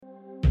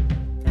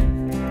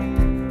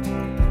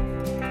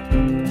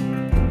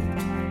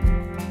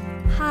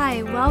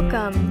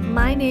Welcome.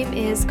 My name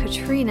is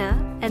Katrina,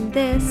 and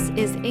this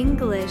is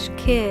English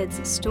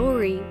Kids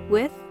Story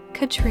with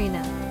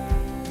Katrina.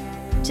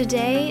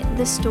 Today,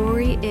 the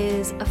story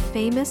is a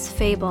famous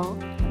fable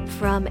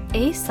from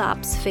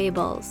Aesop's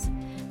Fables.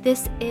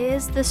 This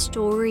is the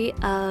story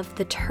of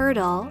the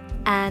turtle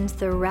and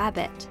the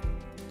rabbit.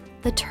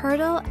 The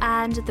turtle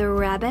and the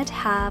rabbit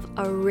have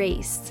a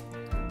race.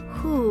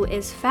 Who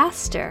is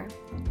faster?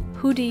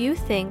 Who do you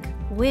think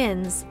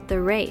wins the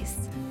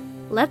race?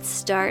 Let's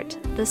start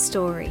the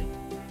story.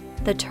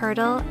 The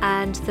Turtle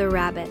and the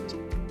Rabbit.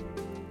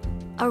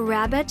 A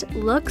rabbit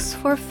looks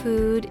for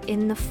food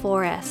in the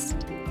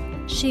forest.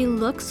 She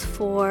looks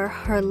for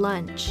her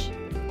lunch.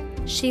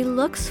 She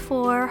looks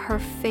for her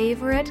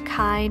favorite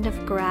kind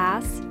of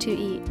grass to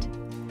eat.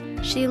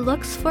 She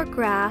looks for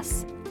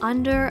grass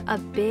under a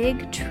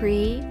big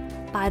tree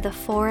by the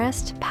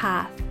forest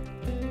path.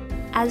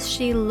 As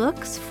she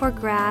looks for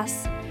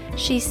grass,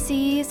 she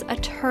sees a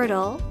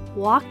turtle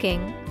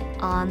walking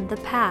on the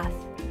path.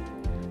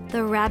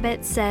 The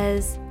rabbit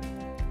says,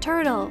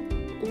 "Turtle,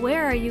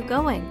 where are you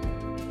going?"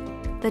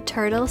 The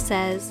turtle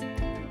says,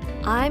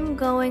 "I'm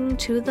going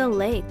to the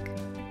lake."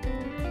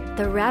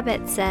 The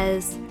rabbit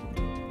says,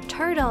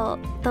 "Turtle,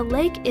 the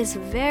lake is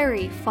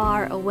very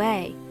far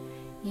away.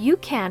 You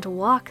can't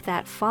walk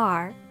that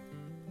far."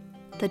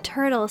 The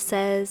turtle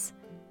says,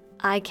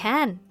 "I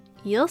can.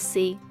 You'll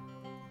see."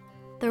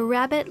 The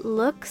rabbit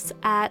looks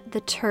at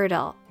the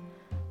turtle.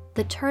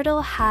 The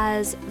turtle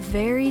has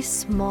very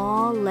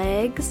small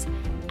legs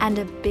and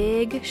a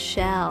big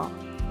shell.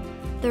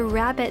 The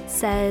rabbit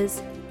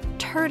says,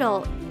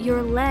 "Turtle,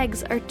 your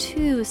legs are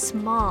too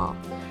small,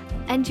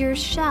 and your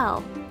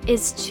shell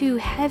is too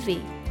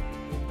heavy.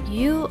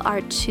 You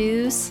are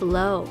too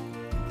slow."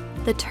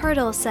 The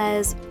turtle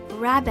says,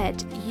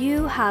 "Rabbit,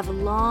 you have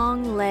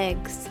long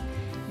legs.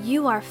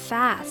 You are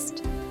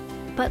fast.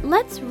 But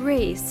let's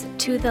race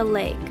to the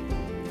lake.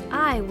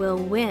 I will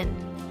win."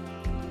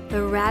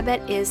 The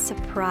rabbit is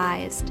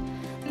surprised.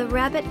 The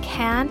rabbit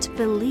can't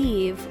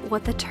believe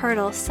what the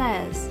turtle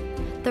says.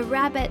 The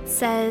rabbit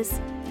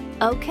says,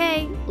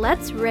 "Okay,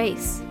 let's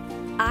race.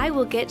 I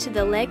will get to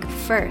the lake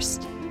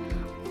first.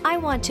 I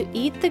want to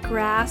eat the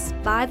grass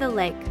by the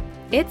lake.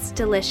 It's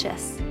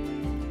delicious."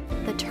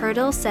 The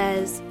turtle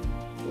says,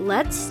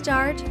 "Let's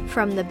start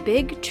from the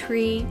big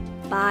tree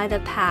by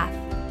the path."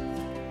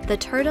 The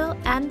turtle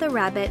and the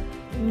rabbit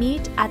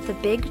meet at the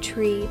big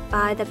tree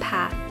by the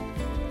path.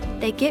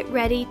 They get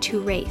ready to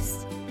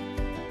race.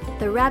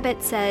 The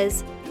rabbit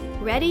says,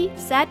 "Ready,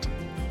 set,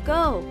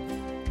 go."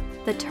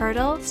 The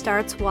turtle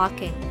starts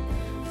walking,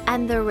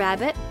 and the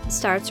rabbit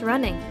starts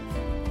running.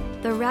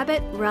 The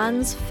rabbit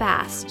runs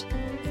fast.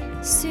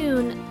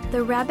 Soon,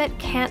 the rabbit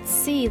can't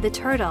see the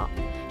turtle.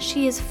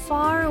 She is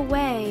far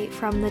away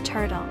from the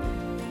turtle.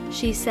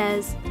 She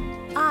says,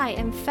 "I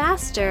am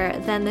faster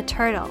than the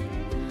turtle.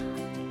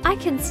 I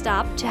can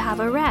stop to have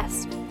a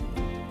rest."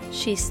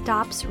 She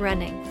stops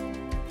running.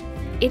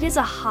 It is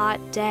a hot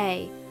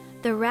day.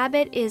 The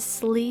rabbit is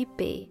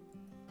sleepy.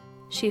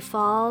 She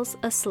falls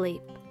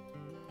asleep.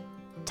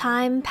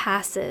 Time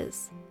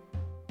passes.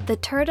 The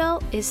turtle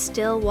is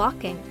still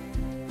walking.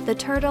 The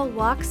turtle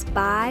walks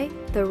by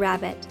the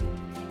rabbit.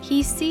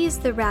 He sees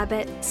the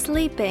rabbit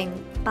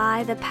sleeping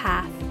by the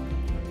path.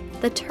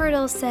 The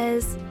turtle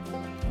says,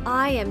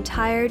 "I am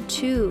tired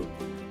too,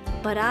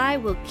 but I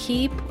will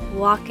keep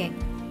walking."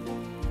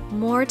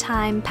 More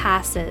time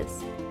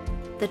passes.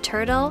 The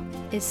turtle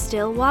is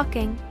still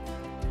walking.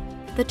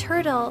 The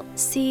turtle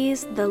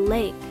sees the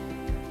lake.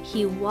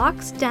 He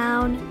walks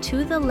down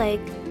to the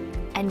lake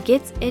and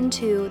gets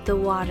into the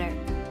water.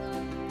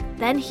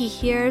 Then he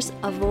hears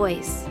a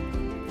voice.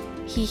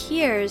 He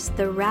hears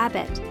the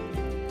rabbit.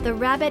 The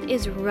rabbit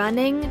is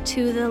running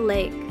to the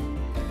lake.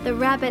 The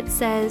rabbit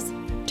says,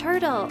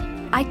 "Turtle,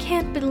 I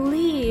can't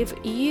believe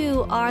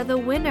you are the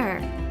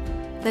winner."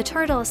 The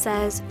turtle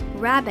says,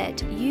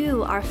 "Rabbit,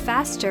 you are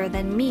faster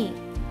than me.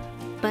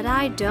 But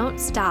I don't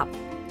stop.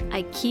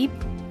 I keep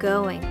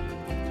going."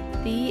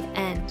 The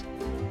end.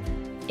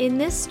 In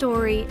this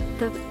story,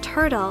 the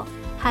turtle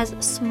has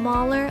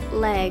smaller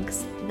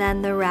legs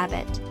than the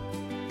rabbit.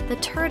 The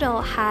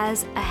turtle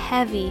has a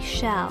heavy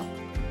shell.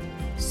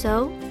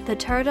 So the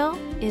turtle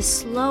is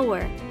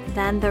slower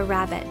than the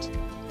rabbit.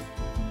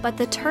 But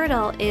the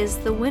turtle is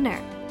the winner.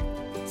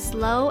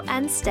 Slow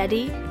and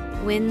steady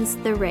wins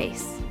the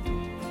race.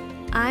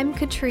 I'm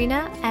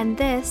Katrina, and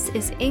this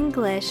is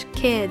English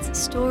Kids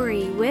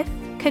Story with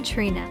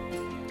Katrina.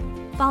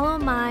 Follow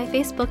my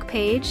Facebook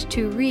page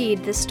to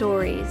read the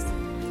stories.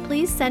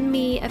 Please send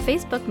me a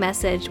Facebook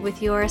message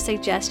with your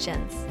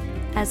suggestions.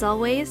 As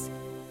always,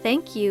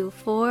 thank you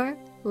for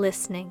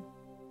listening.